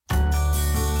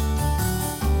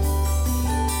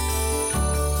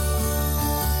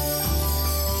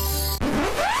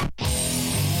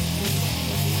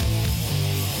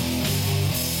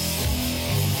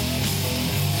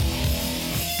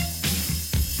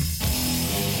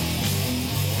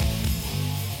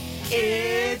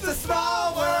It's a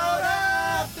small world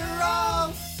after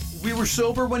all. We were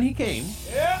sober when he came,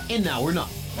 and now we're not.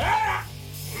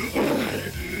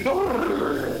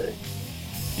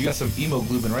 You got some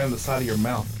hemoglobin right on the side of your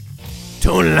mouth.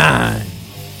 Tone line.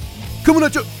 Coming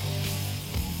at you.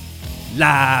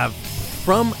 Live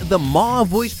from the Ma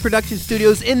Voice Production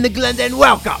Studios in the Glendon.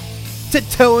 Welcome to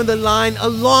Toe in the Line,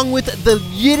 along with the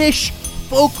Yiddish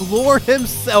folklore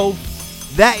himself.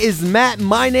 That is Matt.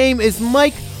 My name is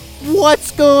Mike. What's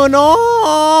going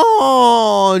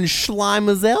on,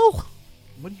 Schleimazel?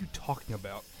 What are you talking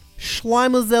about?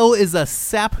 Schleimazel is a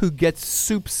sap who gets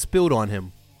soup spilled on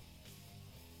him.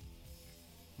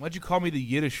 Why'd you call me the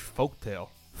Yiddish folktale?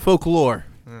 Folklore.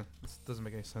 This doesn't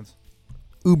make any sense.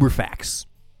 Uberfax.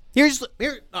 Here.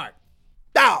 All right.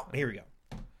 Oh, here we go.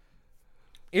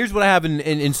 Here's what I have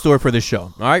in store for this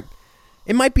show. All right.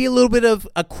 It might be a little bit of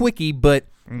a quickie, but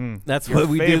that's what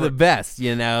we do the best.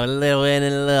 You know, a little in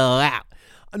and a little out.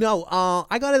 No,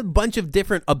 I got a bunch of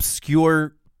different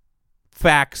obscure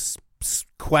facts,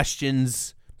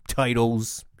 questions,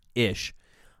 titles ish.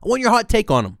 I want your hot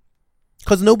take on them,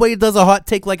 because nobody does a hot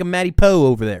take like a Matty Poe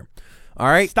over there. All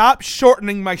right? Stop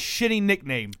shortening my shitty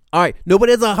nickname. All right.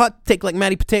 Nobody has a hot take like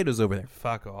Matty Potatoes over there.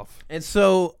 Fuck off. And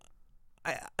so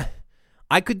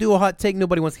I could do a hot take.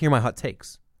 Nobody wants to hear my hot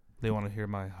takes. They want to hear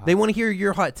my hot They want to hear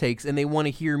your hot takes, and they want to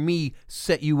hear me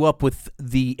set you up with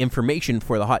the information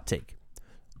for the hot take.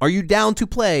 Are you down to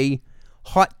play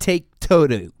Hot Take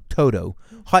Toto?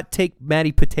 Hot Take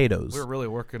Matty Potatoes. We're really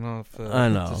working off... I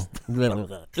know.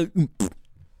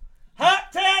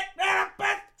 Hot Take Matty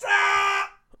Potatoes!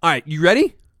 All right, you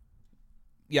ready?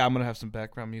 Yeah, I'm going to have some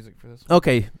background music for this.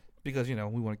 Okay. Because, you know,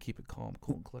 we want to keep it calm,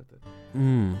 cool, and collected.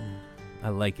 I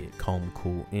like it. Calm,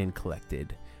 cool, and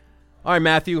collected. All right,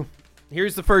 Matthew.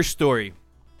 Here's the first story.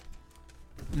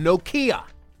 Nokia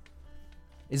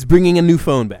is bringing a new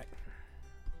phone back.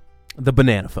 The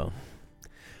banana phone.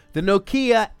 The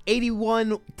Nokia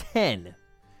 8110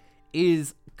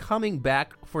 is coming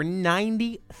back for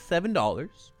 $97.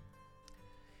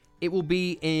 It will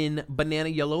be in banana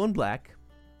yellow and black.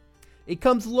 It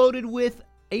comes loaded with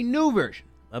a new version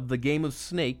of the game of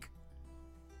Snake.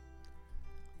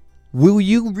 Will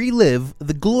you relive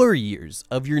the glory years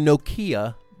of your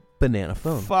Nokia banana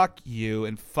phone? Fuck you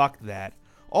and fuck that.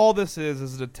 All this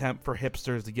is an attempt for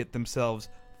hipsters to get themselves...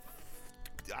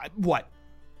 What?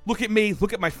 Look at me.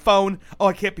 Look at my phone. Oh,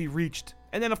 I can't be reached.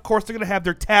 And then, of course, they're going to have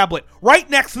their tablet right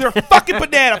next to their fucking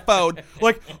banana phone.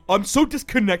 Like, I'm so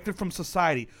disconnected from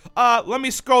society. Let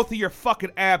me scroll through your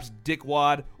fucking apps,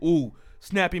 dickwad. Ooh,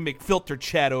 Snappy McFilter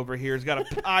Chat over here has got an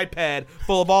iPad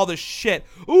full of all this shit.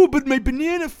 Ooh, but my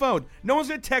banana phone. No one's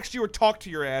going to text you or talk to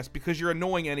your ass because you're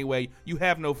annoying anyway. You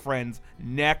have no friends.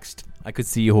 Next. I could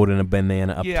see you holding a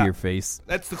banana up to your face.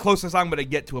 That's the closest I'm going to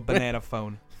get to a banana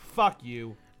phone. Fuck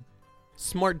you.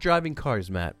 Smart driving cars,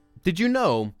 Matt. Did you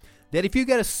know that if you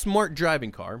get a smart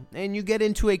driving car and you get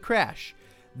into a crash,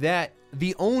 that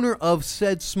the owner of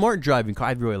said smart driving car,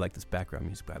 I really like this background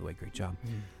music, by the way, great job.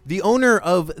 The owner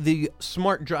of the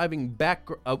smart driving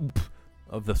background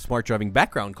car, the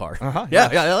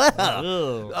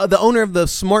owner of the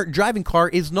smart driving car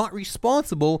is not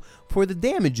responsible for the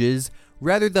damages.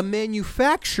 Rather, the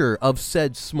manufacturer of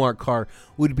said smart car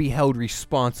would be held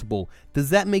responsible.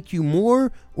 Does that make you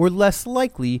more or less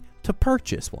likely to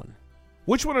purchase one?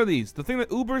 Which one are these? The thing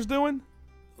that Uber's doing?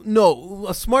 No,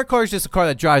 a smart car is just a car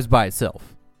that drives by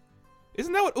itself.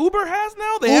 Isn't that what Uber has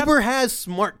now? Uber has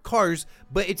smart cars,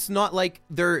 but it's not like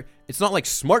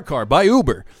Smart Car by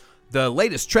Uber, the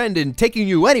latest trend in taking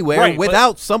you anywhere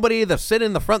without somebody to sit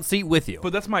in the front seat with you.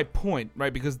 But that's my point,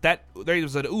 right? Because there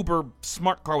was an Uber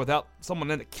smart car without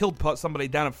someone in it killed somebody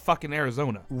down in fucking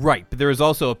Arizona. Right, but there is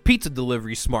also a pizza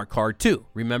delivery smart car too.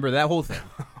 Remember that whole thing?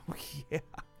 Oh, yeah.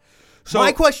 So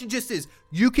my question just is,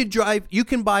 you can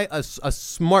buy a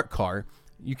smart car.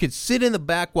 You could sit in the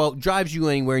back while it drives you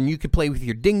anywhere, and you can play with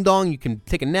your ding dong. You can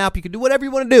take a nap. You can do whatever you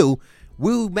want to do.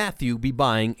 Will Matthew be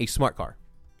buying a smart car,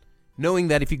 knowing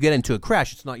that if you get into a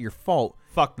crash, it's not your fault?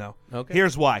 Fuck no. Okay.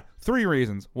 Here's why. 3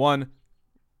 reasons. 1,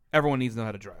 everyone needs to know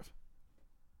how to drive.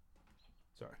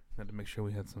 Sorry, I had to make sure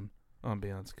we had some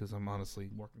ambiance because I'm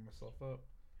honestly working myself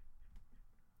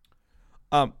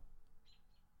up.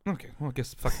 Okay, well, I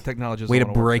guess fucking technology is way to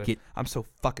break it. I'm so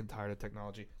fucking tired of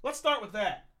technology. Let's start with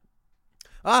that.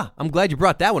 I'm glad you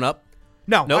brought that one up.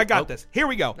 No, I got this. Here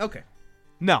we go. Okay.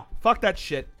 No, fuck that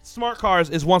shit. Smart cars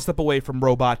is one step away from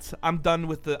robots. I'm done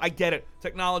with I get it.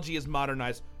 Technology is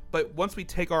modernized. But once we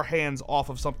take our hands off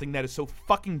of something that is so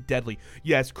fucking deadly,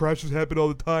 yes, crashes happen all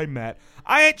the time, Matt.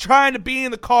 I ain't trying to be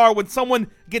in the car when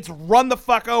someone gets run the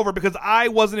fuck over because I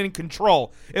wasn't in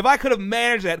control. If I could have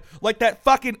managed that, like that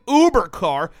fucking Uber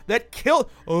car that killed.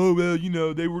 Oh well,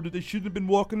 they shouldn't have been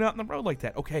walking out in the road like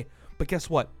that. Okay, but guess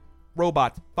what?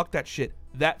 Robots, fuck that shit.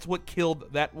 That's what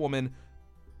killed that woman.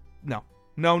 No.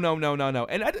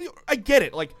 And I get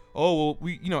it. Like, oh, well,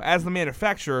 we, as the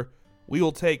manufacturer, we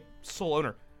will take sole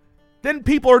owner. Then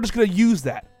people are just going to use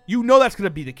that. That's going to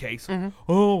be the case. Mm-hmm.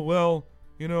 Oh, well,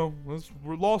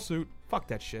 we're lawsuit. Fuck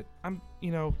that shit. I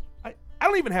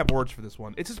don't even have words for this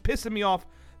one. It's just pissing me off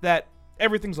that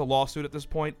everything's a lawsuit at this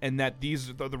point, and that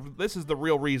this is the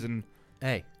real reason.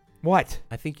 Hey. What?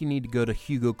 I think you need to go to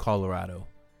Hugo, Colorado.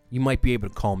 You might be able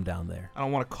to calm down there. I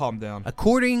don't want to calm down.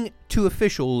 According to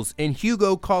officials in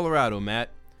Hugo, Colorado, Matt,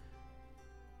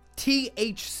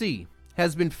 THC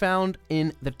has been found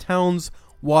in the town's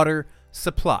water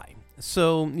supply.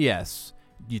 So, yes,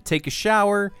 you take a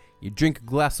shower, you drink a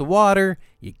glass of water,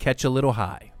 you catch a little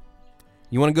high.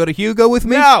 You want to go to Hugo with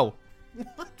me? No.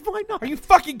 Why not? Are you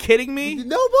fucking kidding me?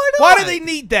 No, why not? Why do they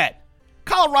need that?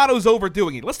 Colorado's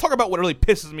overdoing it. Let's talk about what really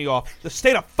pisses me off. The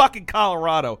state of fucking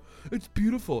Colorado. It's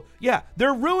beautiful. Yeah,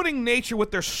 they're ruining nature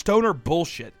with their stoner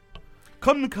bullshit.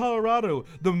 Come to Colorado,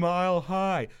 the mile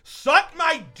high. Suck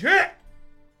my dick!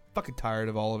 Fucking tired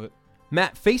of all of it.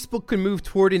 Matt, Facebook could move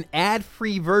toward an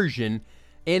ad-free version,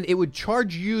 and it would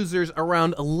charge users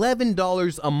around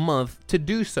 $11 a month to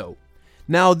do so.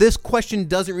 Now, this question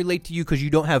doesn't relate to you because you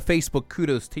don't have Facebook.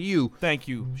 Kudos to you. Thank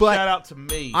you. But shout out to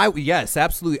me. Yes,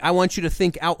 absolutely. I want you to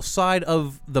think outside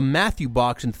of the Matthew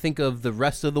box and think of the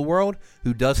rest of the world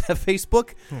who does have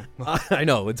Facebook. I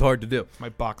know, it's hard to do. My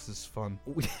box is fun.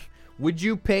 Would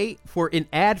you pay for an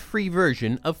ad-free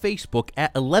version of Facebook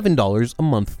at $11 a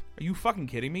month? Are you fucking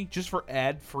kidding me? Just for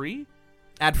ad-free?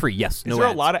 Ad-free, yes. Is there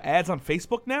a lot of ads on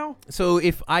Facebook now? So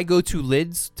if I go to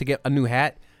Lids to get a new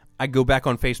hat, I go back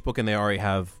on Facebook and they already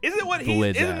have Isn't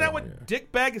that what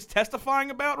Dickbag is testifying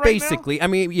about right Basically, now? I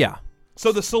mean, yeah.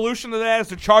 So the solution to that is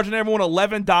they're charging everyone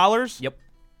 $11? Yep.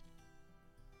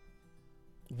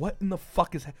 What in the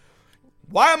fuck is...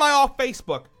 Why am I off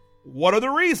Facebook? What are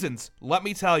the reasons? Let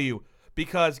me tell you.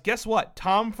 Because guess what?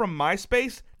 Tom from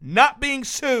MySpace not being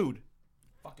sued.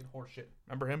 Fucking horseshit.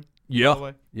 Remember him?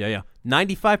 Yeah. Yeah.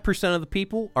 95% of the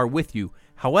people are with you.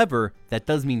 However, that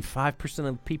does mean 5% of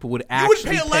the people would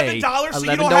actually pay $11 so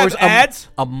you don't have ads?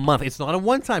 A month. It's not a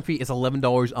one-time fee. It's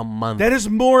 $11 a month. That is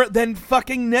more than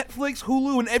fucking Netflix,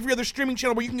 Hulu, and every other streaming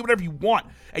channel where you can get whatever you want.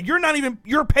 And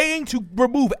you're paying to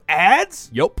remove ads?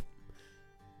 Yup.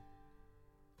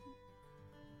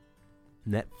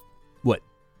 What?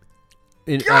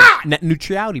 Net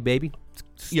neutrality, baby.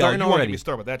 Starting already. Get me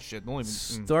started with that shit.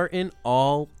 Starting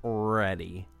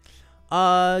already.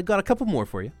 Got a couple more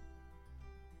for you.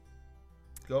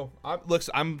 Go.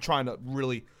 I'm trying to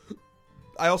really...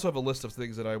 I also have a list of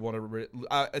things that I want to read.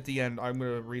 At the end, I'm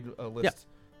going to read a list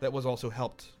that was also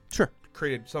helped. Sure.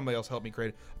 Somebody else helped me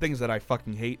create things that I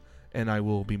fucking hate, and I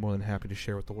will be more than happy to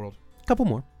share with the world. A couple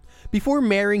more. Before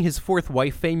marrying his fourth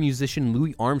wife, famed musician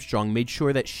Louis Armstrong made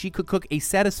sure that she could cook a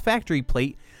satisfactory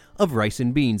plate of rice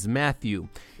and beans. Matthew,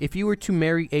 if you were to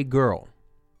marry a girl...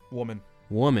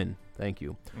 Woman, thank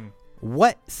you.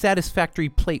 What satisfactory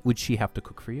plate would she have to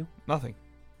cook for you? Nothing.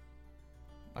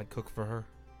 I'd cook for her.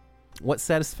 What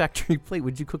satisfactory plate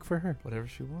would you cook for her? Whatever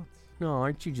she wants. No,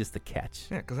 aren't you just a catch?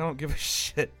 Yeah, because I don't give a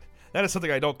shit. That is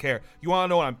something I don't care. You want to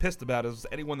know what I'm pissed about is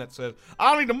anyone that says,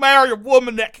 I need to marry a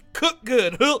woman that can cook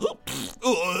good.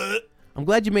 I'm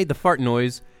glad you made the fart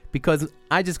noise because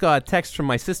I just got a text from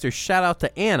my sister. Shout out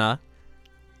to Anna,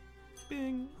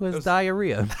 Bing. Who has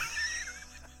diarrhea.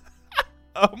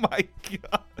 Oh my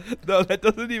god. No, that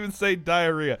doesn't even say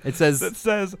diarrhea. It says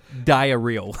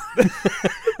diarrheal.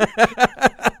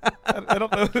 I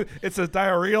don't know. It says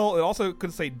diarrheal. It also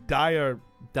could say diarrheal.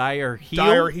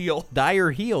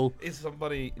 Diarrheal. Is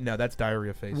somebody... No, that's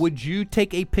diarrhea face. Would you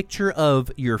take a picture of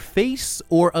your face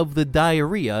or of the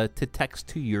diarrhea to text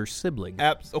to your sibling?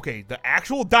 Okay, the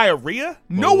actual diarrhea?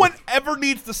 No one ever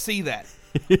needs to see that.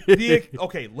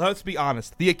 Okay, let's be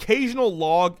honest. The occasional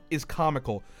log is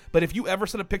comical. But if you ever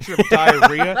send a picture of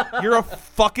diarrhea, you're a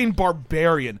fucking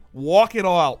barbarian. Walk it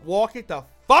all out. Walk it the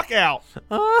fuck out.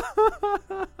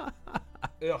 Ugh.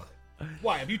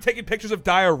 Why? Have you taken pictures of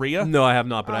diarrhea? No, I have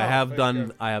not, but I have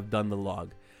done the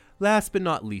log. Last but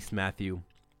not least, Matthew.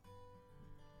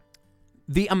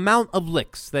 The amount of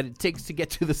licks that it takes to get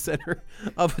to the center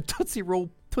of a Tootsie Roll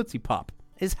Tootsie Pop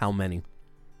is how many?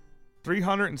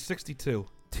 362.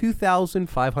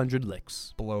 2,500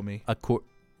 licks. Below me.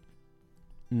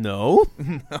 No?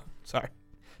 No, sorry.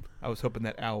 I was hoping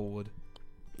that owl would.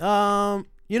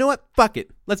 You know what? Fuck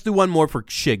it. Let's do one more for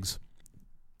shigs.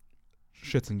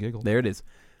 Shits and giggles. There it is.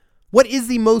 What is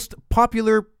the most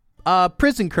popular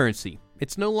prison currency?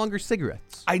 It's no longer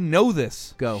cigarettes. I know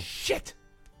this. Go. Shit.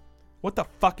 What the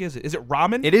fuck is it? Is it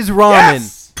ramen? It is ramen.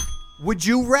 Yes! Would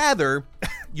you rather?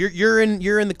 You're in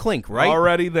the clink, right?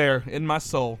 Already there in my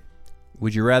soul.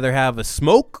 Would you rather have a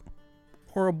smoke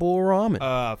or a bowl of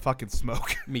ramen? Fucking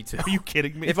smoke. Me too. Are you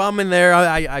kidding me? If I'm in there,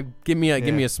 I give me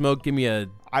a smoke. Give me a.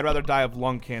 I'd rather die of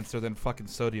lung cancer than fucking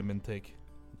sodium intake.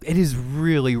 It is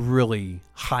really, really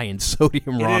high in sodium.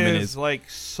 Ramen It is like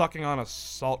sucking on a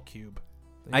salt cube.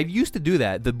 I used to do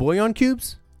that. The bouillon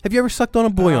cubes. Have you ever sucked on a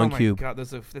bouillon cube? Oh my god,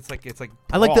 it's like broth.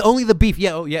 I like only the beef.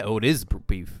 Yeah, oh, it is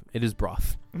beef. It is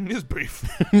broth. It is beef.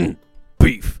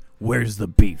 Beef. Where's the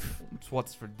beef? It's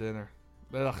what's for dinner.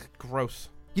 Ugh, gross.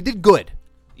 You did good.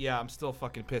 Yeah, I'm still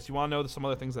fucking pissed. You want to know some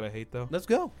other things that I hate though? Let's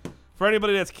go. For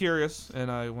anybody that's curious, and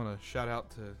I want to shout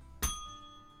out to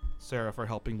Sarah for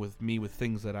helping with me with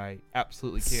things that I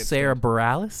absolutely can't. Sarah stand.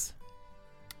 Bareilles?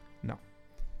 No.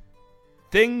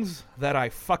 Things that I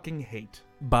fucking hate.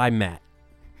 By Matt.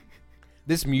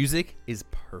 This music is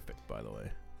perfect, by the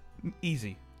way.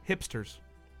 Easy. Hipsters.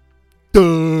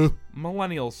 Duh.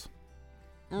 Millennials.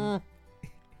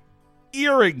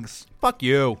 Earrings. Fuck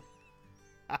you.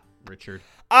 Richard.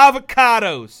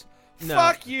 Avocados. No.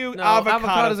 Fuck you, No, avocados.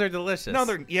 avocados are delicious. No,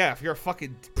 they're if you're a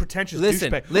fucking pretentious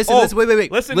Listen, douchebag. listen, Oh, listen,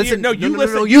 wait. Listen, listen. no, you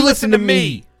listen. No, you listen to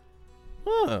me.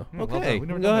 Oh, Well okay. done. We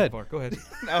never Go done that ahead. before. Go ahead.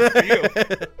 No, for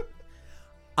you.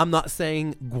 I'm not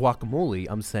saying guacamole.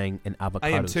 I'm saying an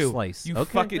avocado I am too. slice. You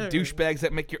Okay. fucking douchebags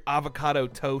that make your avocado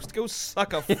toast. Go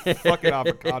suck a fucking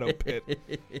avocado pit.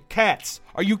 Cats.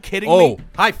 Are you kidding me?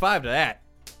 High five to that.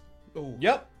 Oh.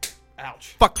 Yep.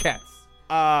 Ouch. Fuck cats.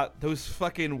 Those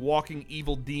fucking walking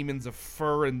evil demons of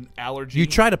fur and allergy. You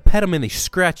try to pet them and they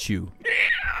scratch you.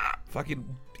 Fucking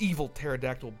evil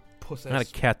pterodactyl puss I had a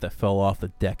ass. cat that fell off the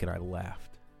deck and I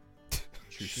laughed.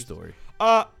 True story.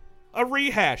 A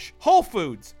rehash. Whole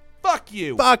Foods. Fuck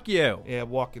you. Fuck you. Yeah,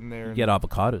 walk in there. You and get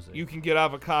avocados. you can get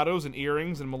avocados and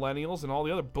earrings and millennials and all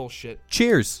the other bullshit.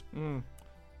 Cheers.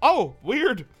 Oh,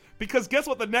 weird. Because guess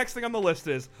what the next thing on the list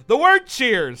is? The word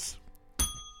cheers.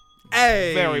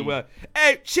 Hey. Very well.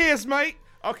 Hey, cheers, mate.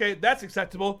 Okay, that's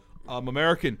acceptable. I'm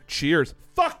American. Cheers.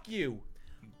 Fuck you.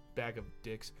 Bag of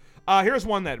dicks. Here's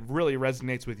one that really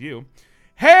resonates with you.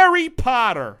 Harry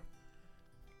Potter.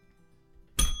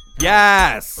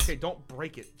 Yes. Okay, don't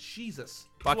break it. Jesus.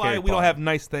 Fuck That's why Harry we don't Potter. have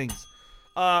nice things.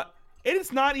 It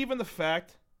is not even the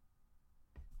fact.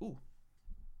 Ooh.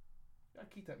 Gotta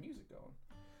keep that music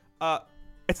going.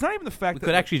 It's not even the fact We that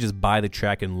could actually just buy the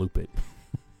track and loop it.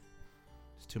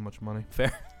 it's too much money.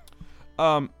 Fair.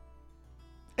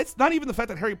 It's not even the fact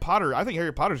that Harry Potter. I think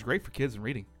Harry Potter is great for kids and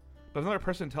reading. But if another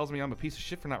person tells me I'm a piece of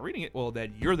shit for not reading it, well,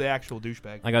 then you're the actual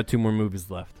douchebag. I got 2 more movies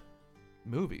left.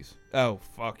 Movies. Oh,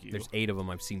 fuck you. There's 8 of them.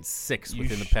 I've seen 6 You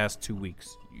within the sh- past 2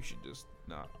 weeks. You should just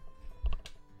not.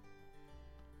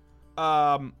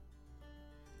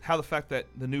 How the fact that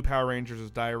the new Power Rangers is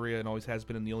diarrhea and always has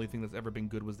been, and the only thing that's ever been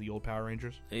good was the old Power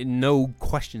Rangers. No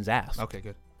questions asked. Okay,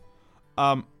 good.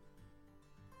 I'll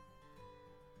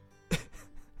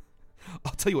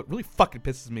tell you what really fucking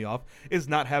pisses me off is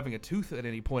not having a tooth at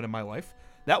any point in my life.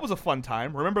 That was a fun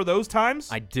time. Remember those times?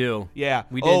 I do. Yeah.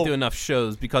 We didn't do enough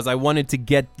shows because I wanted to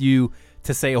get you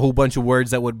to say a whole bunch of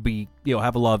words that would be,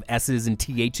 have a lot of S's and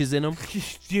TH's in them.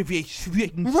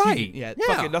 Right. Yeah, Yeah.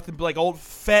 fucking nothing like old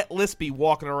fat Lispy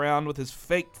walking around with his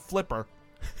fake flipper.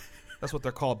 That's what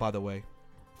they're called, by the way.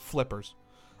 Flippers.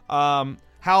 How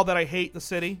that I hate the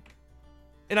city.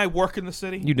 And I work in the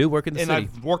city. You do work in the and city.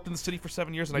 I've worked in the city for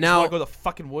 7 years, and I Now- just want to go to the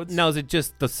fucking woods. Now, is it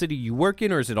just the city you work in,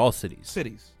 or is it all cities?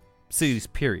 Cities. Cities,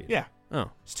 period. Yeah.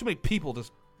 Oh, There's too many people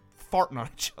just farting on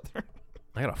each other.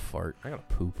 I gotta fart. I gotta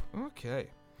poop. Okay.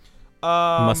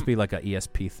 Must be like a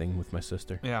ESP thing with my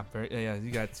sister. Yeah,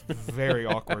 you got it's very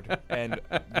awkward, and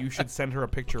you should send her a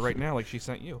picture right now, like she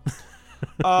sent you.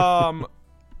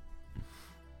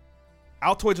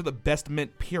 Altoids are the best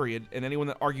mint, period, and anyone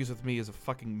that argues with me is a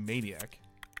fucking maniac.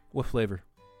 What flavor?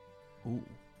 Ooh,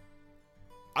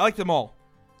 I like them all.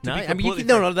 No, be I mean, completely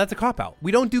no, that's a cop out.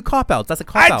 We don't do cop outs. That's a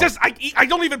cop out. I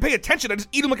don't even pay attention. I just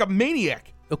eat them like a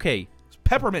maniac. Okay, It's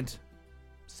peppermint.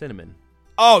 cinnamon.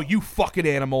 Oh, you fucking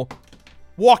animal!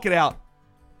 Walk it out.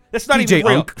 That's not DJ even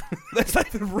real. Unk. That's not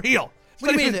even real. It's What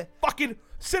do not you even mean? fucking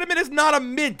cinnamon is not a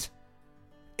mint.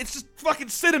 It's just fucking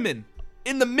cinnamon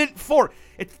in the mint form.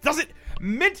 It doesn't.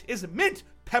 Mint is mint.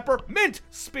 Pepper mint.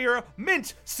 Spear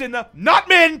mint. Cinna not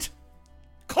mint.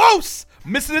 Close.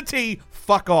 Missing a T.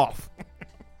 Fuck off.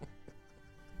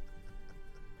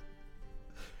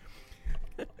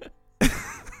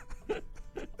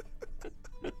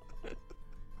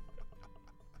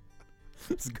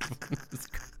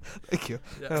 Thank you.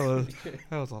 That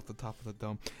was off the top of the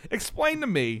dome. Explain to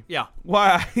me. Yeah.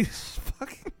 Why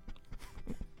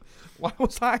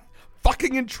was I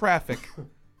fucking in traffic?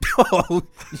 Oh,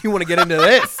 you want to get into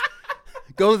this?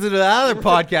 Go to the other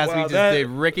podcast we just did,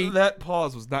 Ricky. That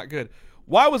pause was not good.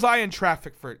 Why was I in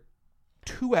traffic for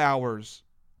 2 hours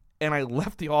and I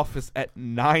left the office at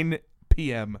 9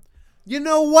 p.m.? You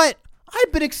know what?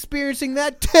 I've been experiencing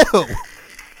that too.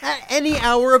 At any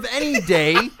hour of any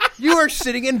day, you are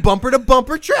sitting in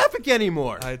bumper-to-bumper traffic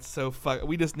anymore. It's so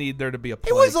we just need there to be a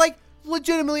plague. It was like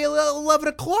legitimately 11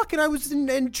 o'clock and I was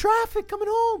in traffic coming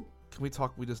home. Can we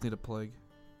talk? We just need a plague.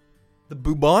 The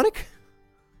bubonic?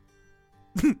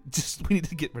 We need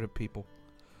to get rid of people.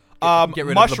 Get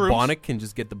rid mushrooms. of the bubonic and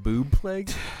just get the boob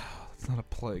plague? It's not a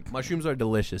plague. Mushrooms are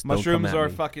delicious. Mushrooms are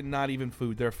me. fucking not even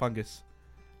food. They're a fungus.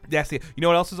 That's it. You know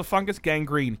what else is a fungus?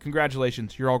 Gangrene.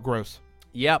 Congratulations. You're all gross.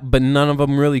 Yeah, but none of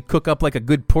them really cook up like a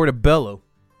good portobello.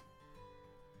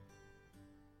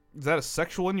 Is that a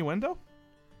sexual innuendo?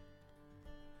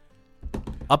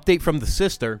 Update from the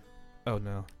sister. Oh,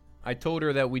 no. I told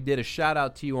her that we did a shout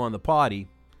out to you on the potty.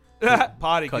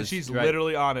 Potty, because she's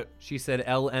literally on it. She said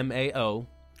LMAO,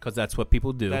 because that's what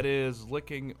people do. That is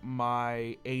licking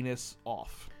my anus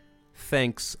off.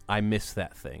 Thanks, I miss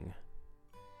that thing.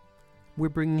 We're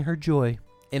bringing her joy.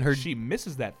 She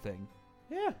misses that thing.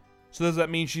 Yeah. So does that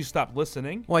mean she stopped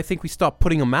listening? Well, I think we stopped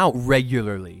putting them out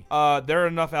regularly. There are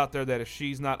enough out there that if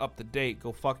she's not up to date,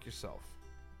 go fuck yourself.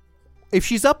 If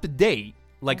she's up to date,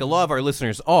 like a lot of our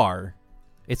listeners are,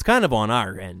 it's kind of on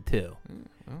our end, too.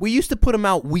 We used to put them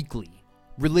out weekly,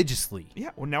 religiously. Yeah,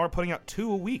 well, now we're putting out 2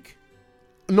 a week.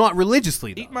 Not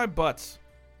religiously, though. Eat my butts.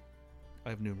 I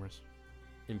have numerous.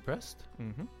 Impressed?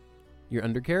 Mm-hmm. Your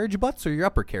undercarriage butts or your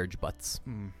upper carriage butts?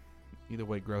 Either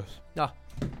way, gross. Ah,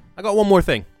 I got one more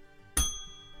thing.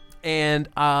 And,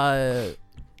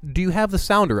 do you have the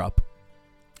sounder up?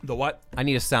 The what? I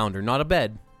need a sounder, not a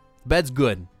bed. Bed's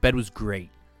good. Bed was great.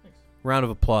 Thanks. Round of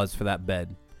applause for that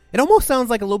bed. It almost sounds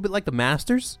like a little bit like the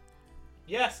Masters.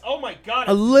 Yes. Oh, my God.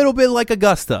 A little bit like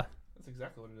Augusta. That's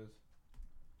exactly what it is.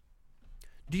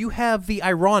 Do you have the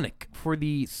ironic, for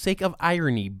the sake of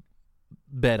irony,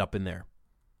 bed up in there?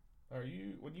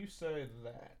 When you say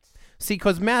that? See,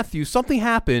 because Matthew, something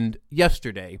happened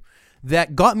yesterday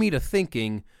that got me to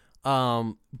thinking,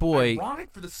 boy.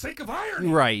 Ironic for the sake of irony.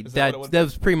 Right, that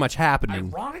was pretty much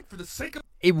happening. Ironic for the sake of.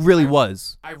 It really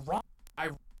was.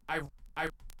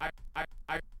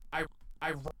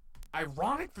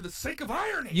 Ironic for the sake of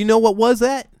irony. You know what was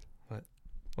that?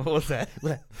 What was that?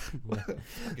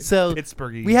 So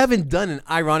Pittsburgh. we haven't done an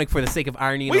ironic for the sake of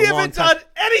irony in a long time. We haven't done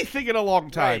anything in a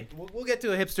long time. Right. We'll get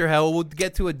to a hipster hell. We'll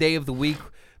get to a day of the week.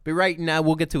 But right now,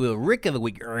 we'll get to a Rick of the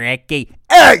week. Ricky.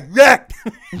 Hey, Rick!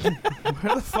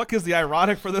 Where the fuck is the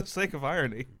ironic for the sake of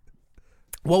irony?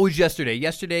 What was yesterday?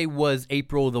 Yesterday was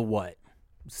April the what?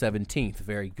 17th.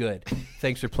 Very good.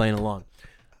 Thanks for playing along.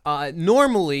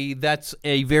 Normally, that's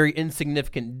a very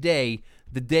insignificant day.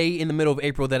 The day in the middle of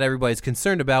April that everybody's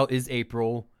concerned about is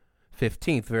April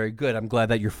 15th. Very good. I'm glad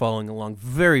that you're following along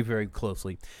very, very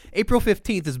closely. April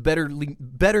 15th is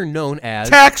better known as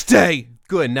Tax Day.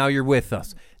 Good. Now you're with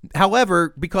us.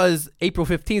 However, because April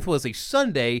 15th was a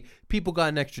Sunday, people got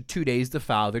an extra 2 days to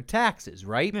file their taxes,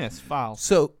 right? Yes, file.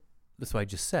 So that's what I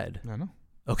just said. I know.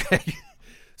 Okay.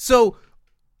 So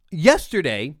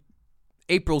yesterday,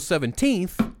 April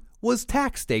 17th, was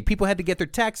tax day. People had to get their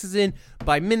taxes in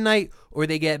by midnight or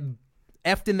they get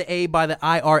F'd in the A by the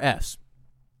IRS.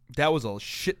 That was a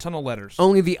shit ton of letters.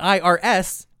 Only the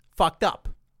IRS fucked up.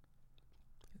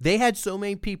 They had so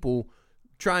many people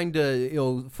trying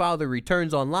to file their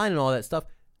returns online and all that stuff.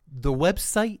 The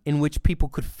website in which people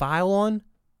could file on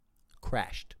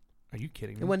crashed. Are you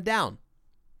kidding me? It went down.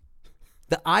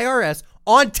 The IRS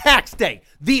on tax day,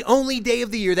 the only day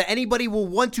of the year that anybody will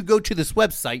want to go to this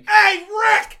website. Hey,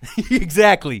 Rick!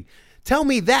 Exactly. Tell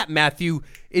me that, Matthew,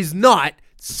 is not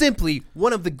simply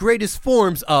one of the greatest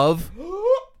forms of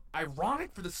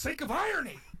ironic for the sake of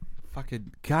irony.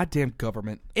 Fucking goddamn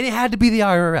government. And it had to be the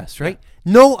IRS, right?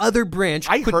 No other branch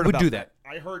would do that.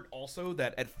 I heard also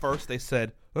that at first they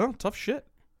said, "Oh, tough shit."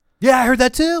 Yeah, I heard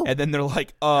that too. And then they're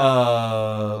like,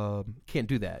 can't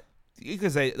do that."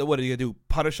 Because what are you gonna do?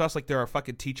 Punish us like they're our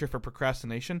fucking teacher for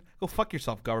procrastination? Go fuck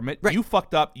yourself, government. Right. You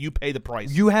fucked up. You pay the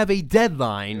price. You have a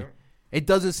deadline. It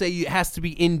doesn't say it has to be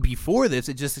in before this.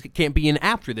 It just can't be in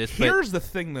after this. Here's the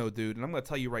thing, though, dude, and I'm gonna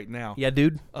tell you right now. Yeah,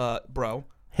 dude. Bro.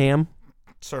 Ham.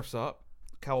 Surfs up.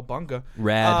 Cowabunga.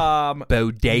 Rad.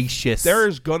 Bodacious.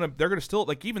 They're gonna still,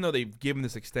 like, even though they've given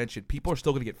this extension, people are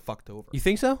still gonna get fucked over. You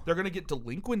think so? They're gonna get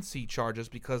delinquency charges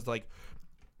because, like,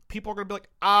 people are gonna be like,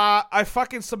 I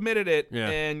fucking submitted it,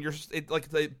 and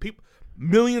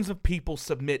millions of people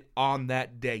submit on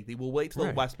that day. They will wait till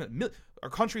the last minute. Our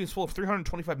country is full of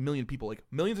 325 million people. Like,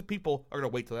 millions of people are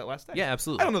gonna wait till that last day. Yeah,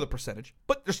 absolutely. I don't know the percentage,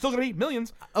 but there's still gonna be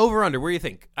millions. Over under? Where do you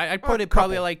think? I'd put it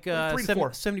probably like 3 to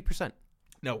 4. 70%.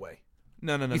 No way.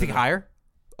 No. You think higher?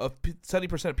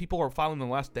 70% of people are filing on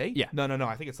the last day? Yeah. No.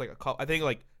 I think it's like I think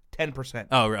like 10%.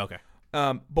 Oh, okay.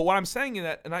 But what I'm saying is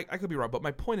that, and I could be wrong, but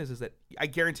my point is that I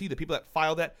guarantee the people that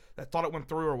filed that thought it went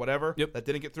through or whatever, that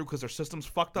didn't get through because their system's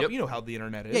fucked up. You know how the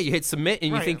internet is. Yeah, you hit submit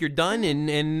and you think you're done,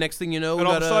 and next thing you know, and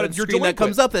all of a sudden your screen that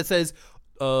comes up that says,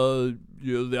 the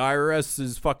IRS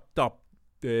is fucked up.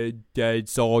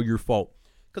 It's all your fault.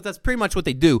 Because that's pretty much what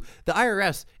they do. The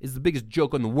IRS is the biggest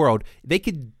joke in the world. They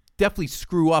could definitely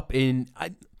screw up.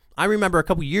 I remember a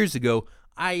couple years ago,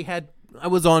 I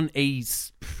was on a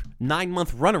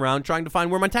 9-month runaround trying to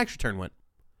find where my tax return went.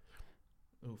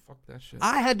 Oh, fuck that shit.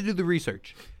 I had to do the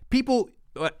research. People,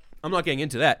 I'm not getting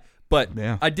into that, but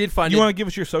I did find You want to give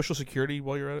us your social security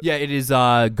while you're at it? Yeah, it is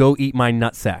go eat my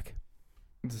nutsack.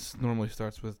 This normally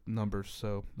starts with numbers,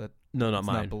 so that's not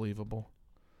mine. Not believable.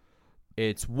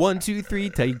 It's 1, 2, 3.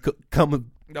 Tell you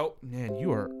come. Nope, man,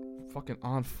 you are fucking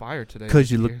on fire today.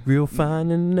 Cause you look real fine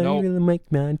and you really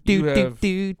make mine. Do.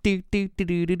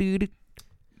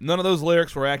 None of those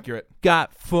lyrics were accurate.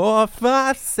 Got 4 or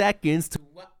 5 seconds to.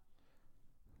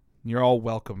 You're all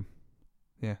welcome.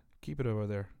 Yeah, keep it over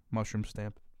there. Mushroom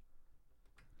stamp.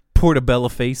 Portobello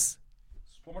face.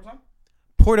 One more time.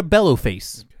 Portobello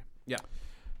face. Okay. Yeah.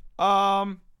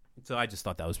 So I just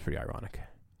thought that was pretty ironic.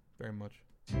 Very much.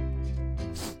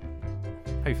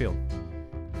 How you feel?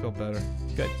 Feel better.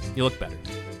 Good. You look better.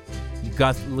 You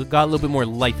got a little bit more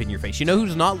life in your face. You know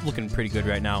who's not looking pretty good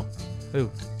right now?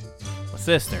 Who? My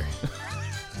sister.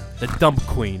 The dump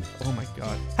queen. Oh my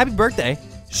god. Happy birthday.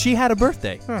 She had a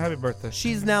birthday. Oh, happy birthday.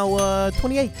 She's now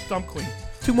 28. Dump queen.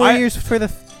 2 more years for the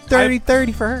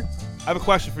 30 for her. I have a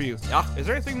question for you. Yeah. Is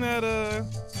there anything that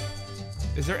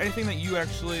you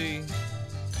actually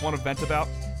want to vent about?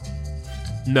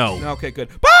 No. Okay, good.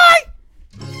 Bye!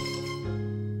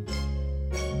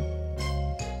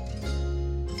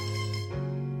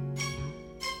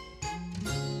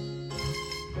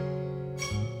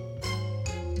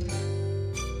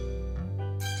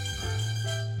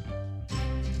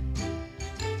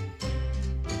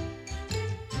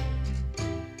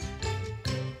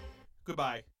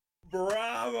 Goodbye.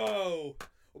 Bravo!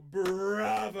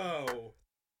 Bravo!